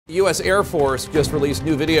The U.S. Air Force just released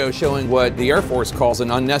new video showing what the Air Force calls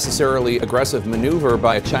an unnecessarily aggressive maneuver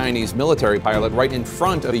by a Chinese military pilot right in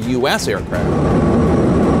front of a U.S. aircraft.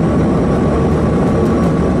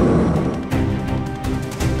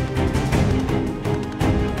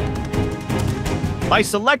 By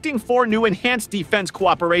selecting 4 new Enhanced Defense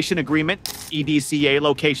Cooperation Agreement (EDCA)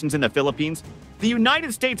 locations in the Philippines, the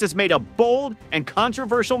United States has made a bold and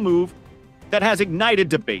controversial move that has ignited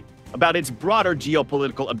debate about its broader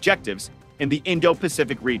geopolitical objectives in the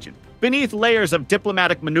Indo-Pacific region. Beneath layers of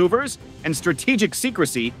diplomatic maneuvers and strategic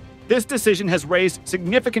secrecy, this decision has raised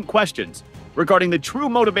significant questions regarding the true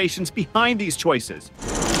motivations behind these choices.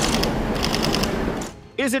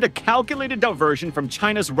 Is it a calculated diversion from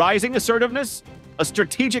China's rising assertiveness, a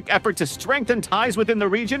strategic effort to strengthen ties within the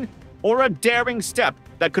region, or a daring step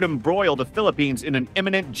that could embroil the Philippines in an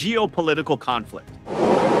imminent geopolitical conflict?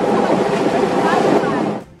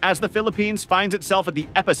 As the Philippines finds itself at the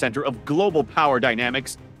epicenter of global power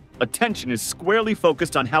dynamics, attention is squarely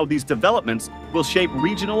focused on how these developments will shape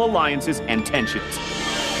regional alliances and tensions.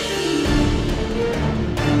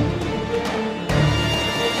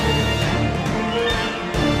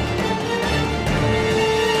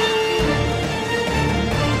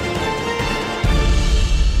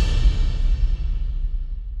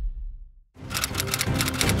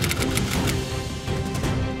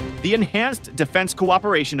 The Enhanced Defense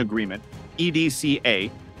Cooperation Agreement, EDCA,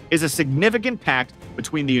 is a significant pact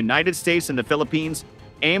between the United States and the Philippines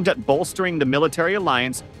aimed at bolstering the military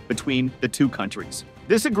alliance between the two countries.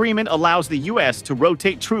 This agreement allows the U.S. to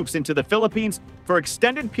rotate troops into the Philippines for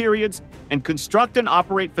extended periods and construct and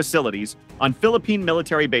operate facilities on Philippine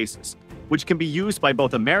military bases, which can be used by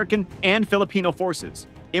both American and Filipino forces.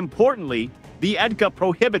 Importantly, the EDCA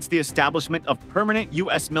prohibits the establishment of permanent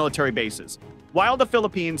U.S. military bases, while the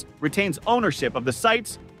Philippines retains ownership of the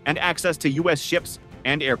sites and access to U.S. ships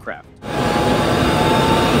and aircraft.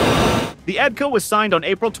 The EDCA was signed on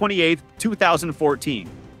April 28, 2014,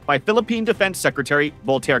 by Philippine Defense Secretary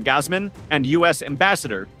Voltaire Gazman and U.S.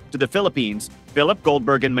 Ambassador to the Philippines, Philip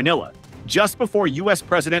Goldberg in Manila, just before U.S.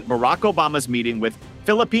 President Barack Obama's meeting with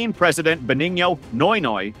Philippine President Benigno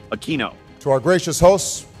Noynoy Aquino. To our gracious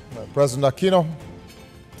hosts, President Aquino,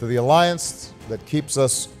 to the alliance that keeps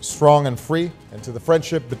us strong and free, and to the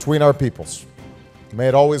friendship between our peoples. May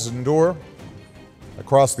it always endure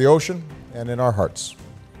across the ocean and in our hearts.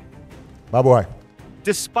 Mabuhay.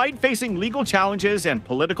 Despite facing legal challenges and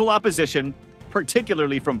political opposition,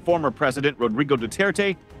 particularly from former President Rodrigo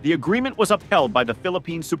Duterte, the agreement was upheld by the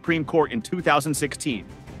Philippine Supreme Court in 2016,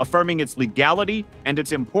 affirming its legality and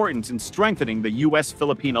its importance in strengthening the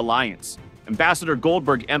U.S.-Philippine alliance. Ambassador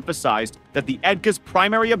Goldberg emphasized that the EDCA's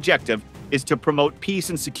primary objective is to promote peace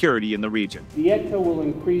and security in the region. The EDCA will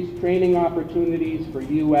increase training opportunities for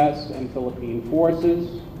U.S. and Philippine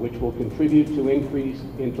forces, which will contribute to increased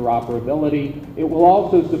interoperability. It will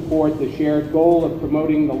also support the shared goal of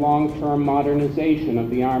promoting the long-term modernization of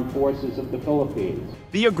the armed forces of the Philippines.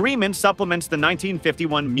 The agreement supplements the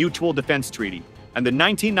 1951 Mutual Defense Treaty and the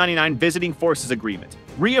 1999 Visiting Forces Agreement,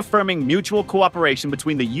 reaffirming mutual cooperation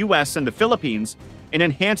between the U.S. and the Philippines in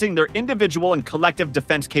enhancing their individual and collective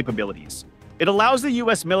defense capabilities. It allows the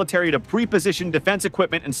U.S. military to pre-position defense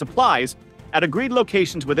equipment and supplies at agreed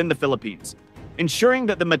locations within the Philippines, ensuring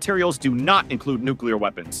that the materials do not include nuclear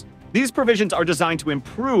weapons. These provisions are designed to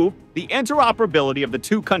improve the interoperability of the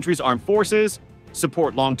two countries' armed forces,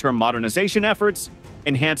 support long-term modernization efforts,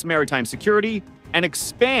 enhance maritime security, and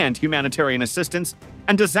expand humanitarian assistance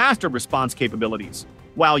and disaster response capabilities.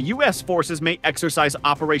 While U.S. forces may exercise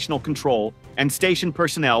operational control and station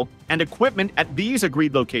personnel and equipment at these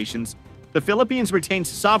agreed locations, the Philippines retains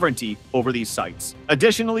sovereignty over these sites.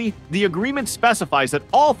 Additionally, the agreement specifies that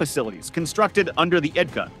all facilities constructed under the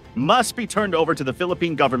EDCA must be turned over to the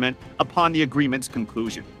Philippine government upon the agreement's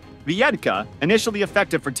conclusion. The EDCA, initially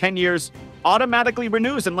effective for 10 years, automatically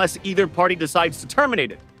renews unless either party decides to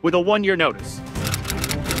terminate it with a 1-year notice.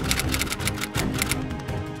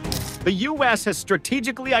 The U.S. has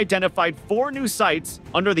strategically identified 4 new sites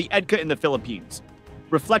under the EDCA in the Philippines,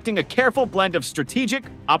 reflecting a careful blend of strategic,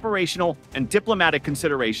 operational, and diplomatic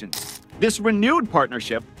considerations. This renewed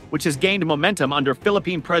partnership, which has gained momentum under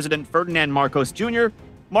Philippine President Ferdinand Marcos Jr.,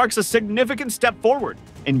 marks a significant step forward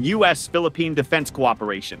in U.S.-Philippine defense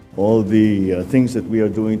cooperation. All the things that we are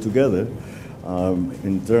doing together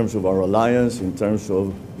in terms of our alliance, in terms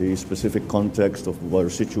of the specific context of our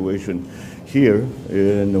situation here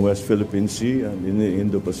in the West Philippine Sea and in the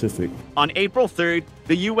Indo-Pacific. On April 3rd,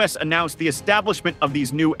 the U.S. announced the establishment of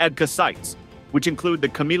these new EDCA sites, which include the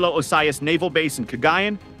Camilo Osias Naval Base in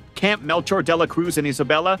Cagayan, Camp Melchor de la Cruz in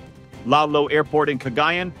Isabela, Lalo Airport in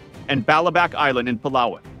Cagayan, and Balabac Island in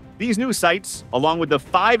Palawan. These new sites, along with the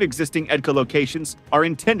 5 existing EDCA locations, are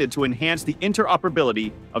intended to enhance the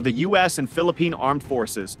interoperability of the U.S. and Philippine armed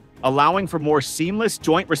forces, allowing for more seamless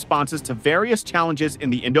joint responses to various challenges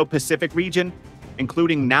in the Indo-Pacific region,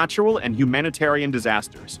 including natural and humanitarian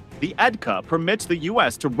disasters. The EDCA permits the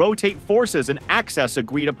U.S. to rotate forces and access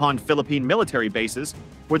agreed-upon Philippine military bases,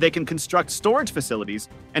 where they can construct storage facilities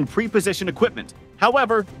and pre-position equipment.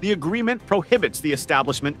 However, the agreement prohibits the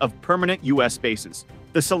establishment of permanent U.S. bases.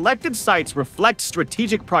 The selected sites reflect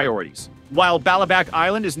strategic priorities. While Balabac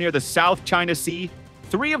Island is near the South China Sea,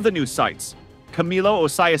 3 of the new sites, Camilo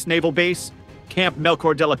Osias Naval Base, Camp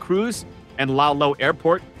Melchor de la Cruz, and Lao Lo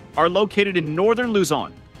Airport, are located in northern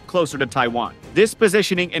Luzon, closer to Taiwan. This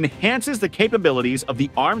positioning enhances the capabilities of the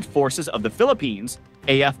Armed Forces of the Philippines,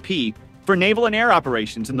 AFP, for naval and air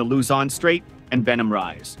operations in the Luzon Strait and Benham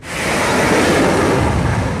Rise.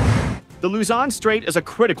 The Luzon Strait is a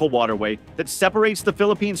critical waterway that separates the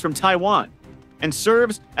Philippines from Taiwan and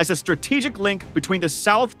serves as a strategic link between the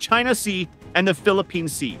South China Sea and the Philippine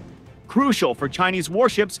Sea, crucial for Chinese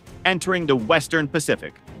warships entering the Western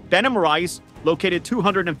Pacific. Benham Rise, located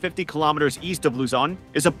 250 kilometers east of Luzon,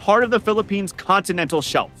 is a part of the Philippines' continental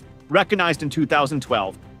shelf, recognized in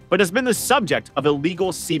 2012, but has been the subject of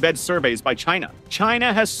illegal seabed surveys by China.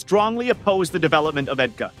 China has strongly opposed the development of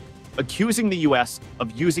EDCA, accusing the U.S.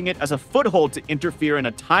 of using it as a foothold to interfere in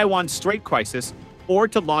a Taiwan Strait crisis or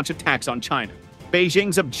to launch attacks on China.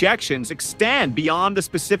 Beijing's objections extend beyond the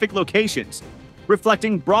specific locations,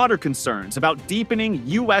 reflecting broader concerns about deepening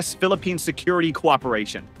U.S.-Philippine security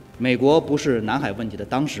cooperation. 美国不是南海问题的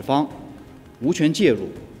当事方，无权介入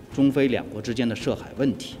中非两国之间的涉海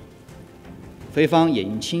问题。菲方也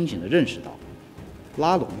应清醒地认识到，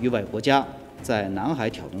拉拢域外国家在南海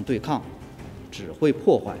挑动对抗，只会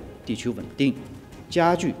破坏地区稳定，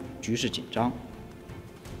加剧局势紧张。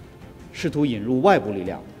试图引入外部力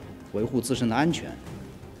量维护自身的安全，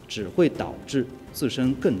只会导致自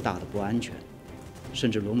身更大的不安全，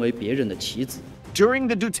甚至沦为别人的棋子。During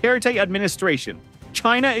the Duterte administration,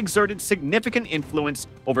 China exerted significant influence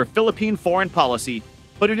over Philippine foreign policy,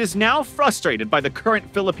 but it is now frustrated by the current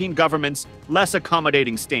Philippine government's less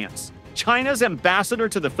accommodating stance. China's ambassador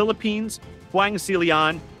to the Philippines, Huang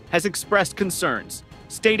Xilian, has expressed concerns,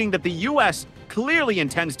 stating that the U.S. clearly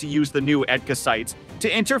intends to use the new EDCA sites to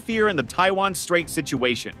interfere in the Taiwan Strait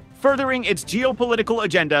situation, furthering its geopolitical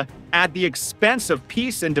agenda at the expense of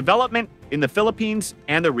peace and development in the Philippines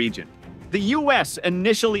and the region. The U.S.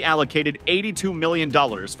 initially allocated $82 million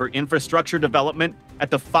for infrastructure development at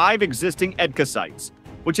the 5 existing EDCA sites,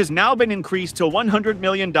 which has now been increased to $100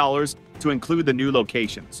 million to include the new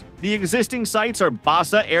locations. The existing sites are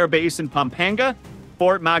Basa Air Base in Pampanga,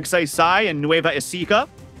 Fort Magsaysay in Nueva Ecija,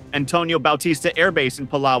 Antonio Bautista Air Base in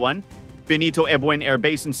Palawan, Benito Ebuen Air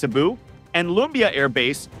Base in Cebu, and Lumbia Air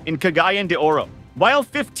Base in Cagayan de Oro. While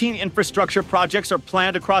 15 infrastructure projects are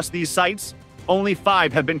planned across these sites, only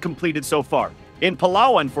 5 have been completed so far. In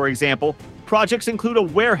Palawan, for example, projects include a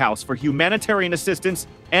warehouse for humanitarian assistance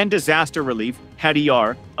and disaster relief,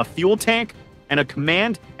 HADIAR, a fuel tank, and a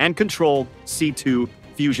command and control C2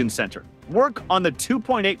 fusion center. Work on the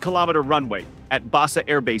 2.8-kilometer runway at Basa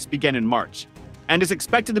Air Base began in March and is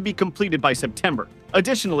expected to be completed by September.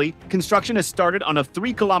 Additionally, construction has started on a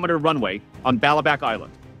 3-kilometer runway on Balabac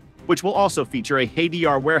Island, which will also feature a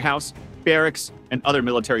HADIAR warehouse, barracks, and other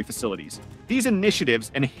military facilities. These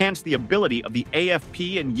initiatives enhance the ability of the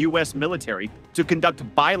AFP and U.S. military to conduct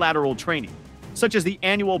bilateral training, such as the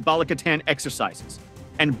annual Balikatan exercises,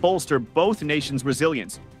 and bolster both nations'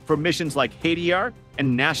 resilience for missions like HADIAR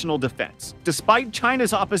and national defense. Despite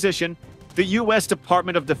China's opposition, the U.S.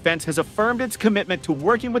 Department of Defense has affirmed its commitment to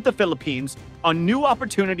working with the Philippines on new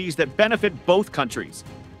opportunities that benefit both countries,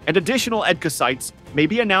 and additional EDCA sites may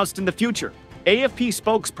be announced in the future. AFP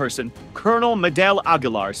spokesperson Colonel Medel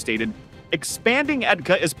Aguilar stated, "Expanding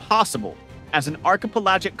EDCA is possible. As an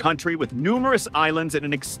archipelagic country with numerous islands and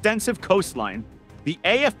an extensive coastline, the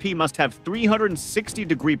AFP must have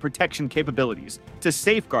 360-degree protection capabilities to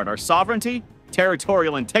safeguard our sovereignty,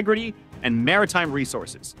 territorial integrity, and maritime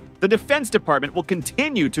resources. The Defense Department will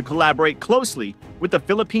continue to collaborate closely with the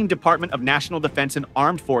Philippine Department of National Defense and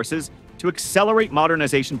Armed Forces to accelerate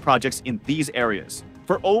modernization projects in these areas."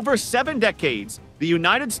 For over 7 decades, the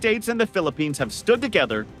United States and the Philippines have stood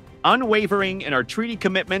together, unwavering in our treaty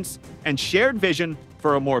commitments and shared vision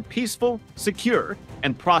for a more peaceful, secure,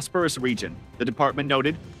 and prosperous region, the department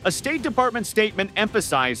noted. A State Department statement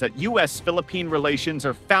emphasized that U.S.-Philippine relations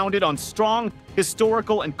are founded on strong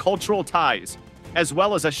historical and cultural ties, as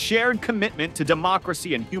well as a shared commitment to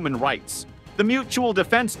democracy and human rights. The Mutual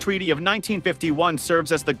Defense Treaty of 1951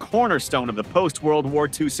 serves as the cornerstone of the post-World War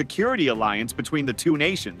II security alliance between the two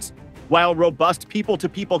nations, while robust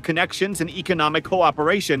people-to-people connections and economic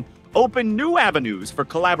cooperation open new avenues for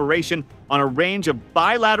collaboration on a range of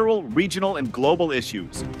bilateral, regional, and global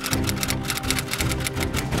issues.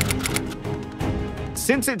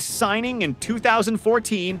 Since its signing in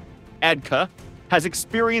 2014, EDCA has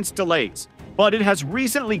experienced delays, but it has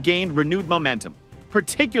recently gained renewed momentum,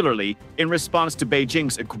 particularly in response to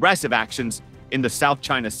Beijing's aggressive actions in the South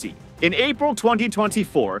China Sea. In April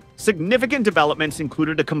 2024, significant developments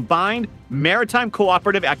included a combined maritime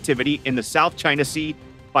cooperative activity in the South China Sea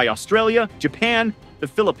by Australia, Japan, the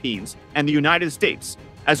Philippines, and the United States,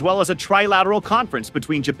 as well as a trilateral conference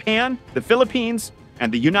between Japan, the Philippines,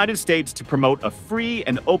 and the United States to promote a free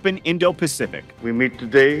and open Indo-Pacific. We meet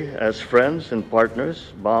today as friends and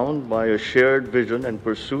partners bound by a shared vision and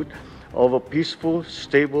pursuit of a peaceful,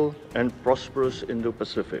 stable, and prosperous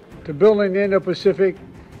Indo-Pacific. To build an Indo-Pacific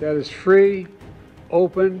that is free,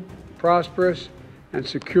 open, prosperous, and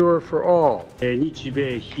secure for all.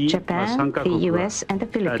 Japan, the U.S., and the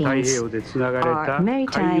Philippines are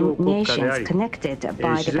maritime nations connected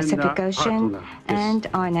by the Pacific Ocean and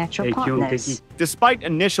are natural partners. Despite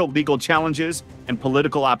initial legal challenges and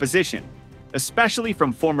political opposition, especially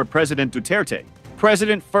from former President Duterte,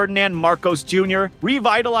 President Ferdinand Marcos Jr.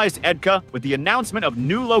 revitalized EDCA with the announcement of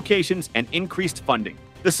new locations and increased funding.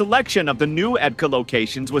 The selection of the new EDCA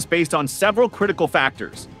locations was based on several critical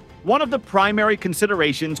factors. One of the primary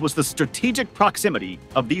considerations was the strategic proximity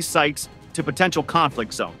of these sites to potential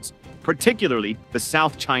conflict zones, particularly the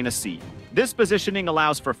South China Sea. This positioning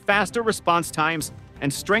allows for faster response times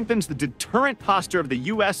and strengthens the deterrent posture of the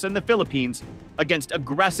U.S. and the Philippines against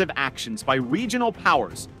aggressive actions by regional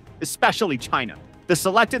powers, especially China. The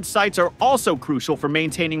selected sites are also crucial for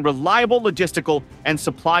maintaining reliable logistical and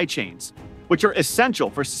supply chains, which are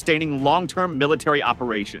essential for sustaining long-term military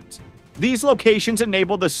operations. These locations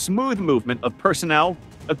enable the smooth movement of personnel,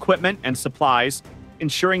 equipment, and supplies,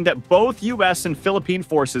 ensuring that both U.S. and Philippine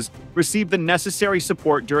forces receive the necessary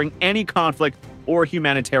support during any conflict or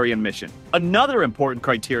humanitarian mission. Another important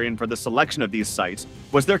criterion for the selection of these sites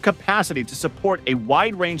was their capacity to support a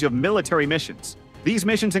wide range of military missions. These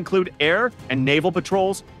missions include air and naval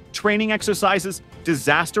patrols, training exercises,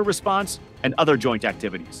 disaster response, and other joint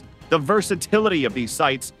activities. The versatility of these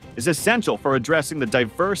sites is essential for addressing the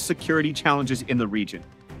diverse security challenges in the region.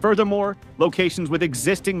 Furthermore, locations with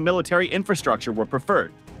existing military infrastructure were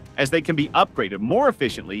preferred, as they can be upgraded more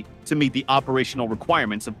efficiently to meet the operational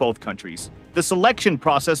requirements of both countries. The selection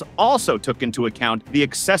process also took into account the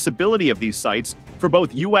accessibility of these sites for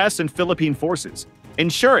both U.S. and Philippine forces,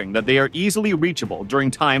 ensuring that they are easily reachable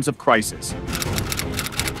during times of crisis.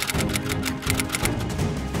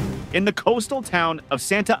 In the coastal town of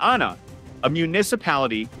Santa Ana, a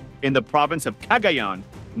municipality in the province of Cagayan,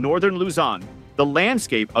 northern Luzon, the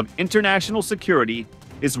landscape of international security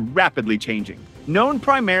is rapidly changing. Known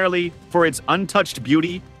primarily for its untouched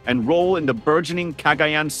beauty and role in the burgeoning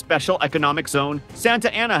Cagayan Special Economic Zone,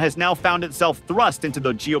 Santa Ana has now found itself thrust into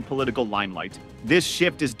the geopolitical limelight. This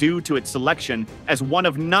shift is due to its selection as one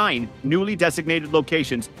of 9 newly designated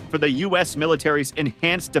locations for the U.S. military's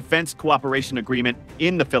Enhanced Defense Cooperation Agreement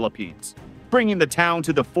in the Philippines, bringing the town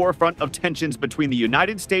to the forefront of tensions between the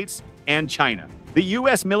United States and China. The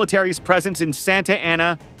U.S. military's presence in Santa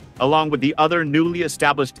Ana, along with the other newly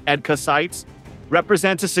established EDCA sites,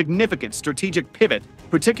 represents a significant strategic pivot,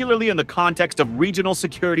 particularly in the context of regional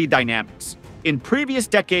security dynamics. In previous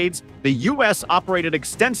decades, the U.S. operated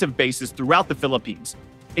extensive bases throughout the Philippines,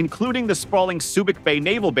 including the sprawling Subic Bay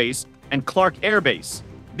Naval Base and Clark Air Base.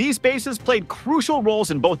 These bases played crucial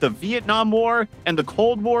roles in both the Vietnam War and the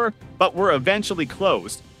Cold War, but were eventually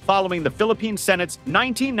closed, following the Philippine Senate's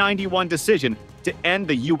 1991 decision to end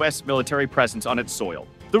the U.S. military presence on its soil.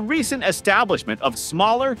 The recent establishment of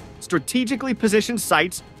smaller, strategically positioned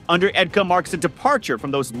sites under EDCA marks a departure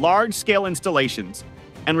from those large-scale installations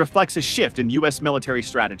and reflects a shift in U.S. military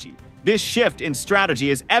strategy. This shift in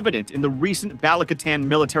strategy is evident in the recent Balikatan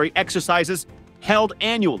military exercises held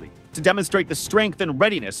annually to demonstrate the strength and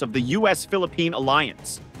readiness of the U.S.-Philippine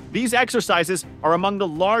alliance. These exercises are among the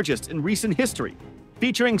largest in recent history,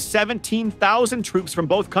 featuring 17,000 troops from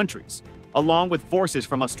both countries, along with forces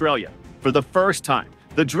from Australia. For the first time,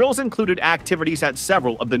 the drills included activities at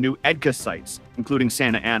several of the new EDCA sites, including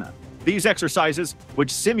Santa Ana. These exercises,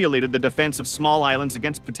 which simulated the defense of small islands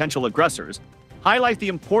against potential aggressors, highlight the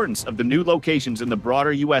importance of the new locations in the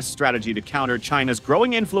broader U.S. strategy to counter China's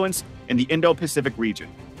growing influence in the Indo-Pacific region.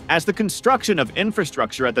 As the construction of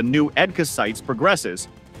infrastructure at the new EDCA sites progresses,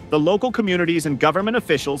 The local communities and government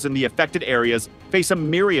officials in the affected areas face a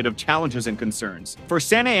myriad of challenges and concerns. For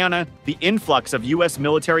Santa Ana, the influx of U.S.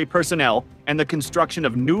 military personnel and the construction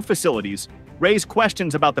of new facilities raise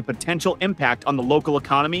questions about the potential impact on the local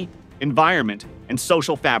economy, environment, and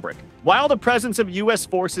social fabric. While the presence of U.S.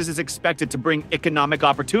 forces is expected to bring economic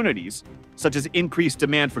opportunities, such as increased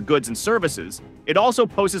demand for goods and services, it also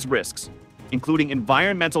poses risks, including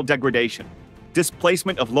environmental degradation,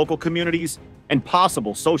 displacement of local communities, and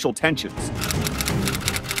possible social tensions.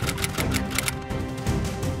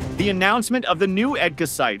 The announcement of the new EDCA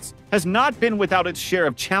sites has not been without its share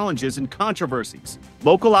of challenges and controversies.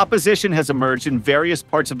 Local opposition has emerged in various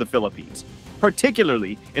parts of the Philippines,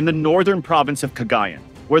 particularly in the northern province of Cagayan,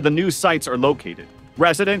 where the new sites are located.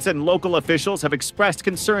 Residents and local officials have expressed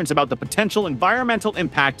concerns about the potential environmental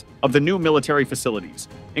impact of the new military facilities,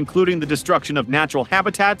 including the destruction of natural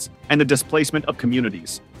habitats and the displacement of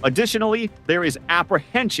communities. Additionally, there is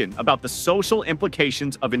apprehension about the social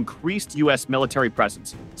implications of increased U.S. military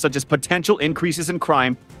presence, such as potential increases in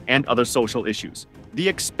crime and other social issues. The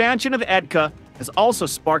expansion of EDCA has also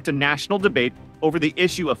sparked a national debate over the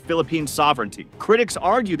issue of Philippine sovereignty. Critics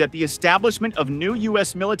argue that the establishment of new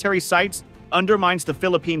U.S. military sites undermines the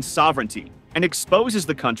Philippines' sovereignty and exposes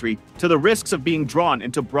the country to the risks of being drawn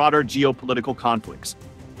into broader geopolitical conflicts,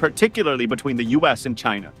 particularly between the U.S. and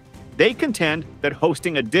China. They contend that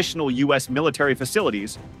hosting additional U.S. military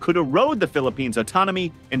facilities could erode the Philippines'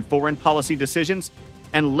 autonomy in foreign policy decisions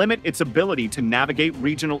and limit its ability to navigate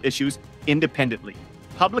regional issues independently.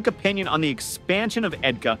 Public opinion on the expansion of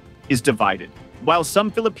EDCA is divided. While some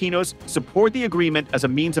Filipinos support the agreement as a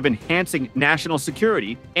means of enhancing national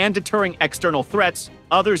security and deterring external threats,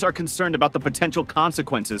 others are concerned about the potential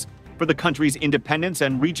consequences for the country's independence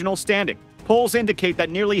and regional standing. Polls indicate that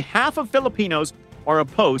nearly half of Filipinos are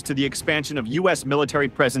opposed to the expansion of U.S. military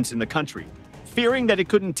presence in the country, fearing that it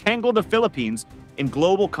could entangle the Philippines in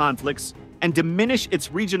global conflicts and diminish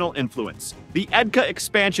its regional influence. The EDCA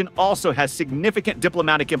expansion also has significant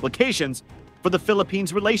diplomatic implications for the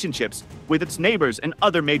Philippines' relationships with its neighbors and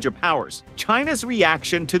other major powers. China's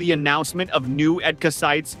reaction to the announcement of new EDCA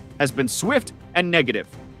sites has been swift and negative.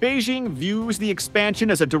 Beijing views the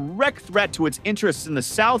expansion as a direct threat to its interests in the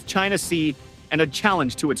South China Sea and a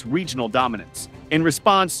challenge to its regional dominance. In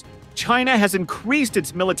response, China has increased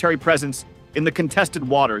its military presence in the contested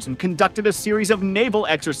waters and conducted a series of naval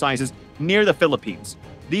exercises near the Philippines.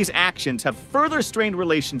 These actions have further strained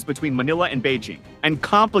relations between Manila and Beijing and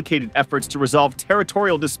complicated efforts to resolve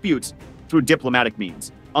territorial disputes through diplomatic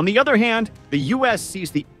means. On the other hand, the U.S.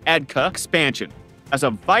 sees the EDCA expansion as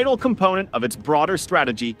a vital component of its broader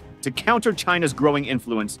strategy to counter China's growing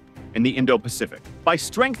influence in the Indo-Pacific. By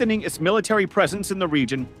strengthening its military presence in the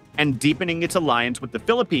region and deepening its alliance with the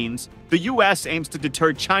Philippines, the U.S. aims to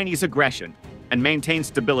deter Chinese aggression and maintain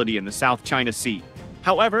stability in the South China Sea.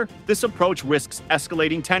 However, this approach risks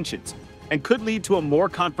escalating tensions and could lead to a more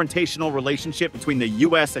confrontational relationship between the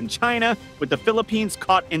U.S. and China, with the Philippines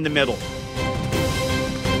caught in the middle.